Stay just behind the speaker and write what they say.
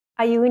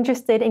Are you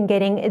interested in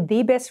getting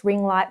the best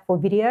ring light for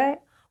video?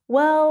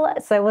 Well,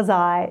 so was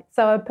I.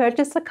 So I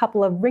purchased a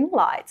couple of ring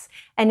lights,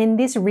 and in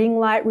this ring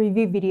light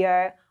review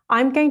video,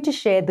 I'm going to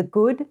share the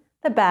good,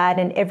 the bad,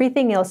 and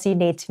everything else you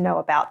need to know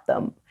about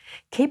them.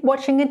 Keep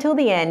watching until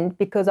the end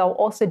because I'll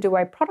also do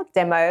a product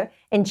demo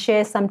and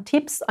share some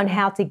tips on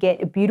how to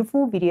get a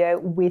beautiful video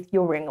with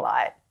your ring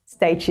light.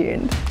 Stay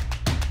tuned.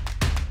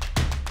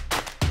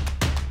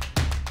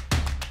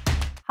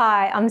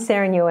 Hi, I'm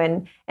Sara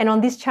Nguyen, and on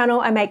this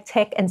channel I make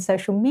tech and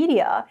social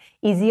media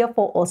easier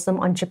for awesome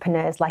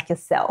entrepreneurs like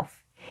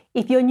yourself.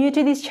 If you're new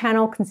to this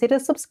channel, consider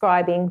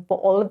subscribing for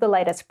all of the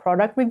latest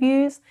product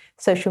reviews,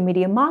 social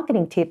media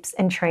marketing tips,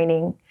 and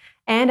training.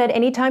 And at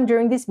any time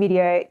during this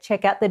video,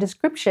 check out the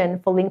description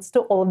for links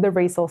to all of the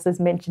resources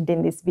mentioned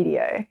in this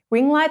video.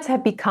 Ring lights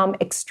have become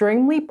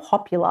extremely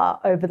popular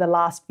over the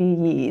last few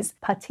years,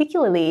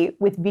 particularly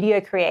with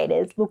video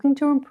creators looking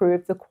to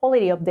improve the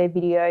quality of their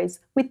videos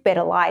with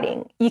better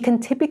lighting. You can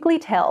typically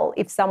tell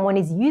if someone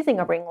is using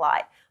a ring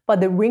light by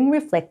the ring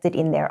reflected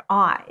in their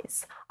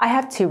eyes. I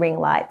have two ring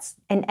lights,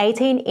 an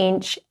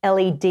 18-inch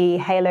LED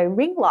halo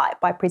ring light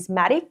by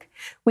Prismatic,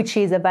 which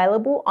is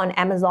available on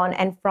Amazon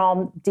and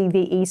from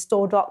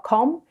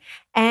dvestore.com,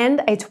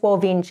 and a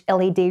 12-inch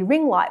LED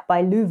ring light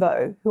by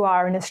Luvo, who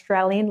are an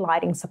Australian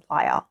lighting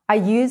supplier. I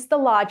use the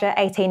larger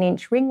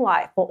 18-inch ring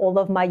light for all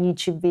of my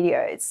YouTube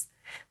videos.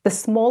 The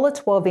smaller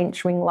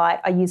 12-inch ring light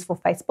I use for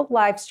Facebook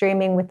live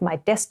streaming with my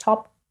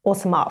desktop or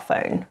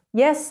smartphone.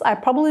 Yes, I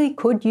probably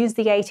could use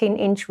the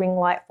 18-inch ring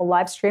light for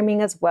live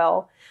streaming as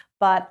well,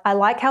 but I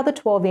like how the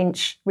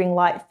 12-inch ring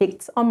light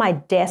fits on my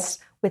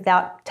desk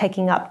without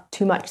taking up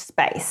too much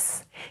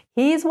space.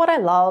 Here's what I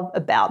love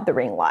about the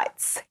ring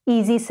lights.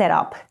 Easy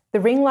setup. The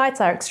ring lights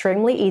are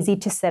extremely easy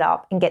to set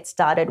up and get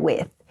started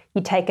with.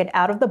 You take it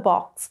out of the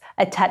box,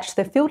 attach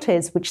the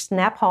filters which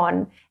snap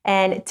on,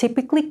 and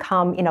typically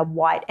come in a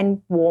white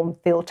and warm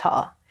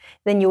filter.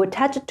 Then you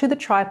attach it to the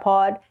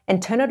tripod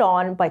and turn it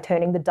on by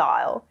turning the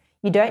dial.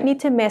 You don't need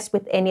to mess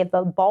with any of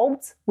the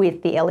bulbs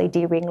with the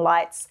LED ring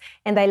lights,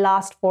 and they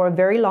last for a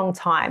very long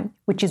time,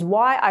 which is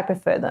why I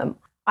prefer them.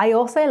 I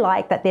also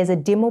like that there's a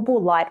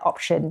dimmable light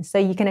option, so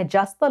you can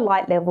adjust the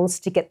light levels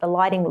to get the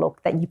lighting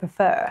look that you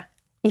prefer.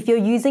 If you're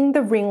using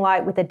the ring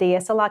light with a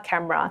DSLR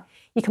camera,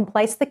 you can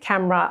place the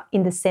camera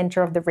in the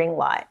center of the ring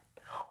light.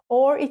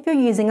 Or if you're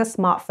using a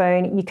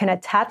smartphone, you can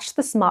attach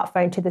the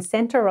smartphone to the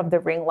center of the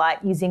ring light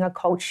using a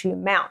cold shoe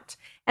mount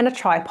and a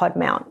tripod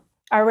mount.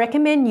 I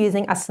recommend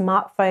using a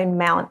smartphone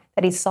mount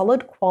that is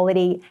solid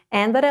quality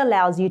and that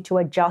allows you to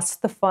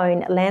adjust the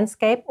phone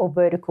landscape or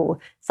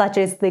vertical, such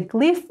as the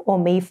Glyph or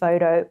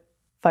Manfrotto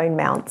phone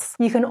mounts.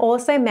 You can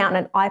also mount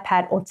an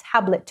iPad or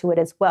tablet to it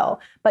as well,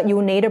 but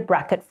you'll need a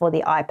bracket for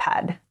the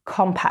iPad.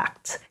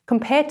 Compact.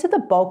 Compared to the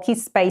bulky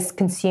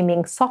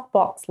space-consuming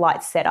softbox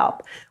light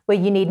setup, where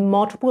you need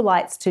multiple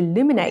lights to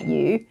illuminate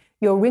you,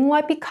 your ring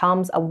light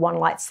becomes a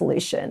one-light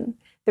solution.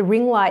 The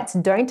ring lights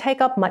don't take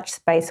up much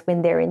space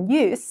when they're in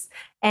use,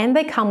 and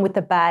they come with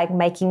a bag,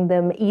 making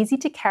them easy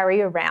to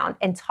carry around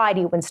and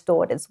tidy when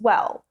stored as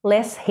well.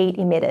 Less heat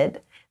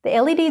emitted. The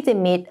LEDs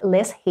emit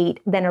less heat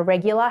than a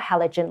regular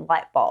halogen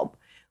light bulb.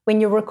 When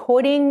you're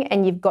recording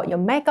and you've got your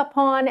makeup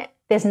on,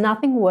 there's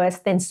nothing worse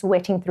than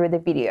sweating through the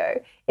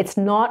video. It's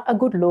not a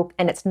good look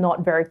and it's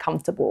not very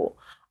comfortable.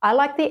 I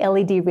like the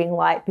LED ring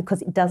light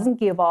because it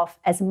doesn't give off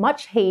as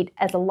much heat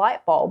as a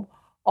light bulb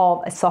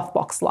of a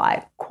softbox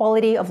light.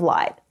 Quality of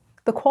light.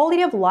 The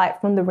quality of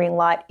light from the ring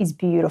light is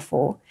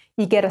beautiful.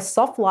 You get a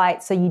soft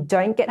light so you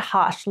don't get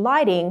harsh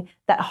lighting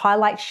that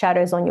highlights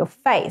shadows on your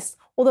face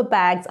or the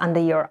bags under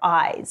your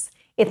eyes.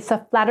 It's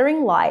a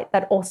flattering light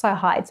that also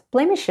hides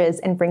blemishes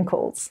and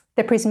wrinkles.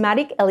 The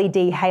Prismatic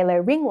LED Halo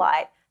ring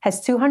light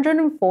has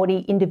 240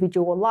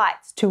 individual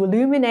lights to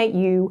illuminate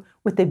you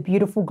with a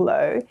beautiful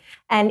glow,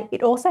 and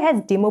it also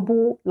has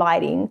dimmable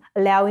lighting,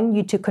 allowing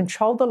you to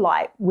control the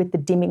light with the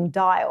dimming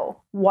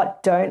dial.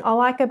 What don't I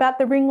like about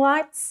the ring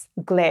lights?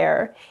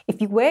 Glare.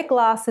 If you wear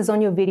glasses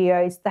on your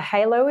videos, the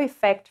halo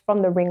effect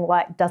from the ring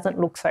light doesn't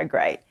look so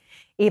great.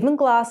 Even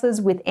glasses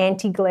with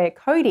anti-glare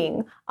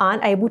coating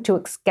aren't able to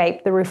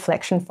escape the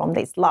reflection from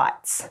these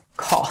lights.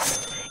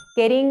 Cost.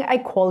 Getting a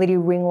quality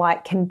ring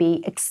light can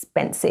be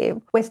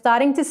expensive. We're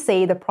starting to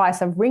see the price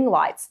of ring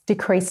lights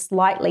decrease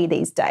slightly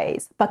these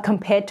days, but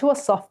compared to a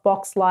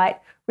softbox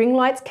light, ring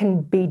lights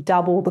can be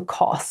double the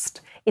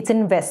cost. It's an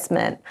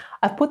investment.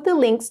 I've put the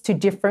links to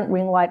different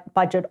ring light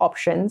budget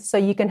options so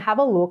you can have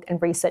a look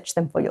and research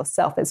them for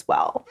yourself as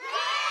well.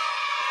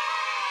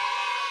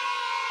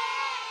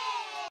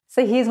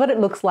 So here's what it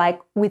looks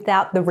like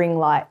without the ring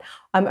light.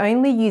 I'm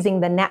only using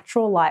the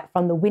natural light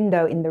from the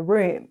window in the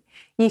room.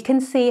 You can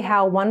see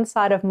how one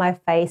side of my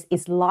face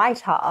is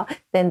lighter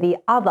than the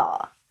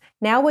other.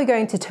 Now we're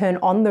going to turn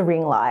on the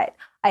ring light.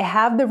 I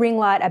have the ring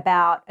light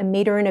about 1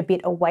 meter and a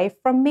bit away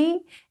from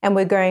me, and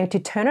we're going to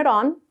turn it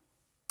on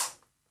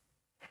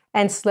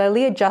and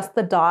slowly adjust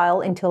the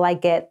dial until I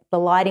get the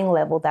lighting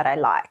level that I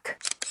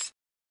like.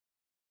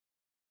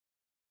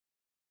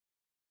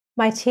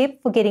 My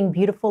tip for getting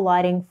beautiful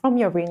lighting from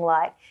your ring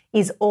light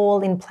is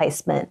all in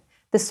placement.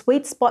 The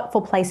sweet spot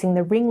for placing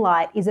the ring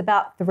light is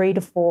about 3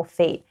 to 4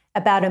 feet,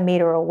 about 1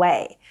 meter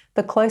away.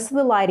 The closer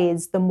the light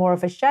is, the more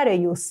of a shadow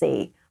you'll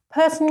see.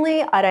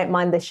 Personally, I don't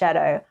mind the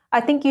shadow.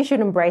 I think you should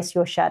embrace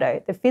your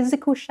shadow, the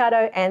physical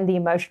shadow and the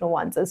emotional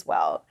ones as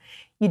well.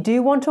 You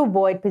do want to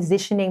avoid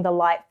positioning the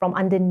light from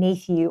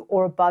underneath you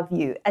or above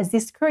you, as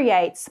this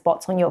creates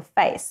spots on your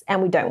face,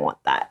 and we don't want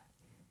that.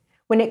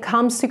 When it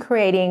comes to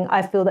creating,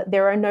 I feel that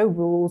there are no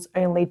rules,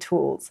 only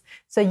tools.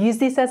 So use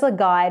this as a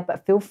guide,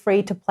 but feel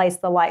free to place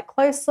the light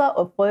closer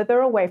or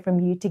further away from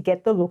you to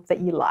get the look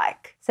that you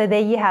like. So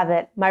there you have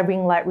it, my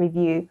ring light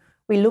review.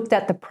 We looked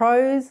at the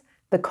pros,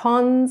 the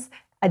cons,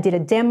 I did a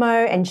demo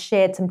and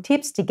shared some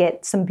tips to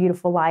get some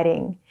beautiful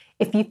lighting.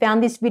 If you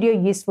found this video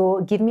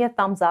useful, give me a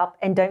thumbs up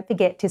and don't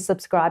forget to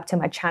subscribe to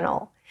my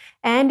channel.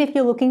 And if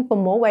you're looking for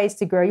more ways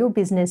to grow your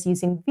business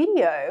using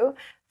video,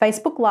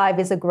 Facebook Live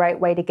is a great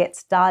way to get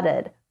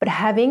started. But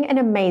having an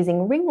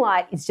amazing ring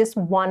light is just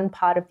one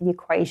part of the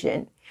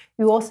equation.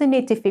 You also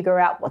need to figure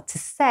out what to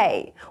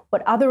say,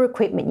 what other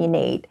equipment you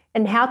need,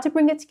 and how to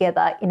bring it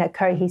together in a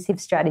cohesive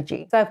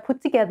strategy. So I've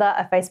put together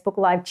a Facebook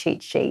Live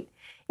cheat sheet.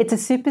 It's a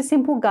super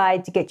simple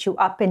guide to get you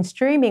up and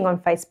streaming on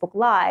Facebook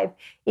Live,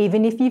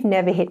 even if you've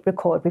never hit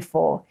record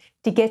before.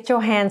 To get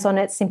your hands on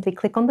it, simply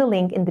click on the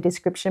link in the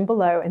description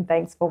below, and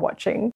thanks for watching.